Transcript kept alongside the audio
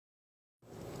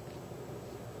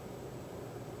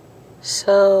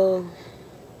So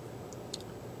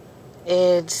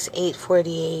it's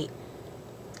 8:48.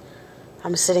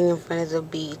 I'm sitting in front of the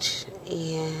beach,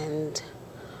 and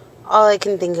all I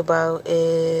can think about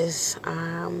is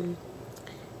the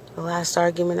last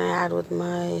argument I had with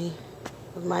my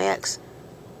ex.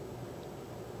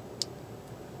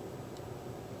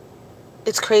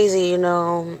 It's crazy,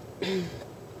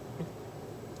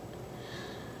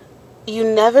 you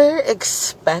never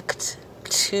expect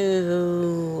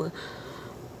to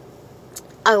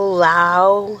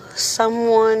allow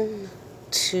someone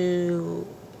to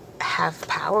have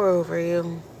power over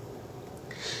you.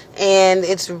 And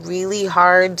it's really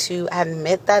hard to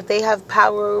admit that they have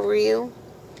power over you.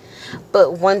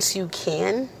 But once you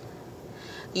can,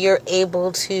 you're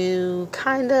able to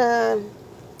kind of,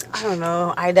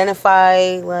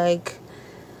 identify like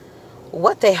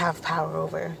what they have power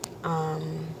over.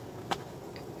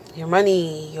 Your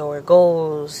money, your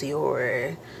goals,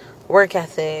 your work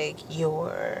ethic,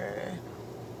 your,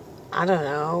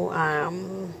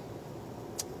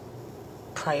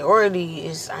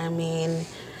 priorities.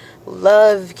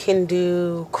 Love can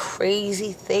do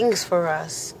crazy things for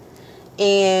us.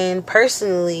 And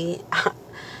personally,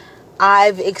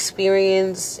 I've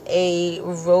experienced a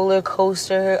roller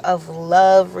coaster of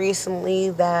love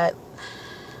recently that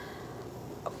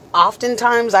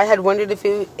oftentimes I had wondered if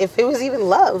it was even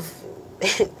love.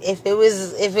 if it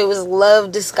was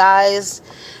love disguised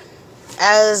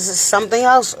as something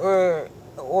else or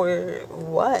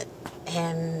what.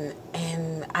 And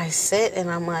I sit and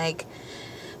I'm like,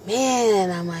 man,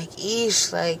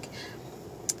 Ish, like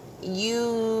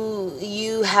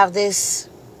you have this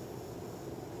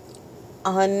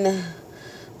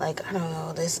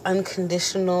this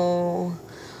unconditional,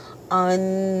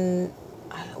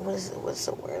 what's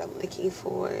the word I'm looking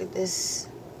for? This,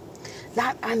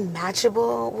 not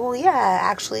unmatchable. Well, yeah,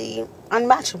 actually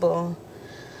unmatchable.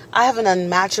 I have an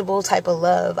unmatchable type of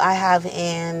love. I have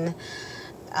an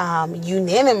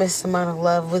unanimous amount of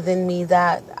love within me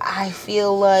that I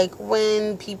feel like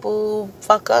when people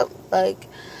fuck up, like,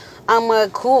 I'm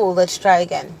like, cool, let's try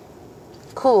again.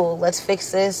 Cool, let's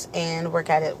fix this and work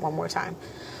at it one more time.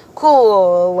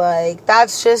 Cool, like,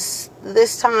 that's just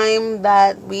this time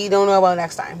that we don't know about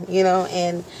next time,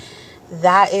 and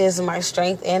that is my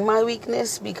strength and my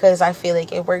weakness, because I feel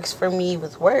like it works for me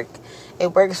with work.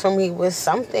 It works for me with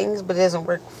some things, but it doesn't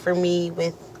work for me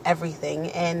with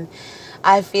everything. And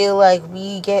I feel like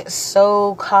we get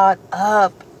so caught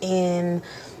up in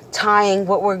tying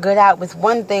what we're good at with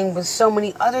one thing with so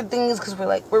many other things, because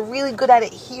we're really good at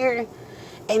it here,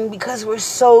 and because we're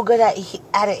so good at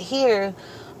it here,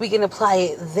 we can apply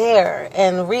it there.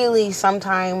 And really,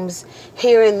 sometimes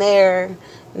here and there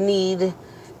need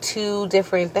two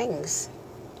different things,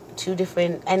 two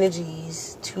different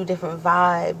energies, two different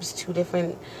vibes, two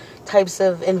different types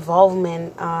of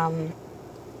involvement. And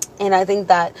I think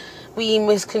that we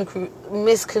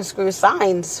misconstrue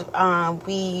signs.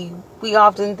 We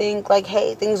often think like,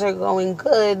 hey, things are going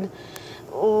good,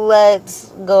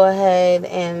 let's go ahead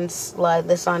and slide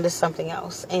this onto something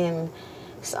else. And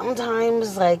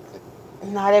sometimes, like,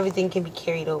 not everything can be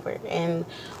carried over, and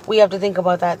we have to think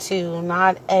about that too.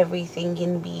 Not everything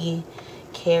can be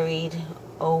carried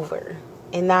over,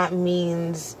 and that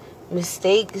means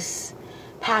mistakes,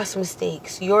 past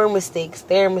mistakes, your mistakes,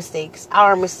 their mistakes,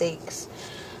 our mistakes,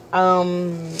 all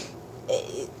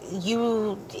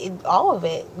of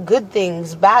it. Good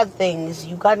things, bad things.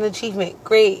 You got an achievement,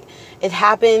 great, it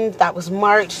happened. That was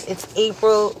March, it's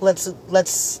April.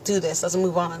 Let's do this. Let's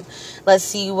move on. Let's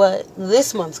see what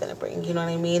this month's gonna bring. You know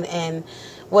what I mean? And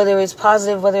whether it's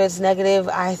positive, whether it's negative,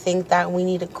 I think that we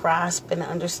need to grasp an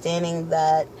understanding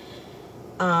that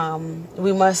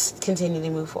we must continue to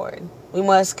move forward. We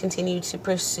must continue to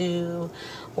pursue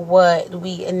what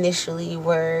we initially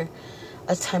were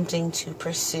attempting to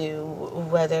pursue,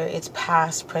 whether it's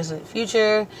past, present,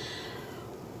 future.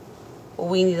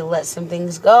 We need to let some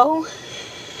things go.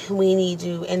 We need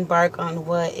to embark on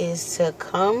what is to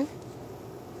come.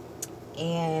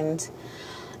 And,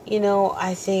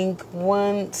 I think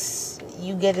once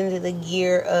you get into the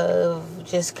gear of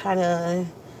just kind of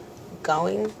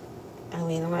going,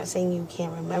 I'm not saying you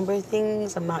can't remember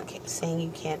things. I'm not saying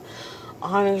you can't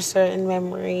honor certain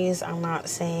memories. I'm not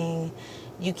saying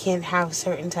you can't have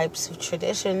certain types of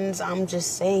traditions. I'm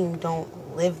just saying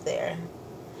don't live there.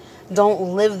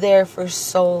 Don't live there for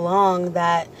so long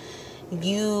that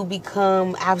you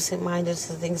become absent-minded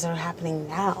to things that are happening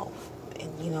now.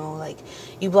 And like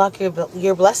you block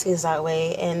your blessings that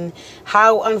way. And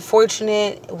how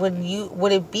unfortunate would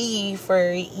it be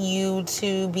for you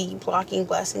to be blocking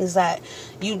blessings that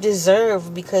you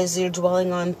deserve because you're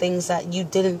dwelling on things that you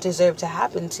didn't deserve to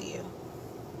happen to you?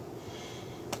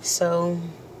 So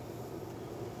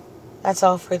that's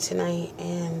all for tonight,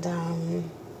 and I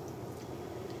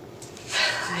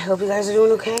hope you guys are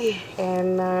doing okay.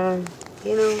 And I'm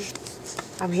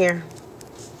here.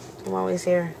 I'm always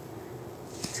here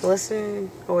to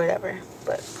listen or whatever.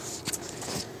 But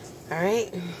all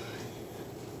right,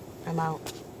 I'm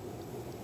out.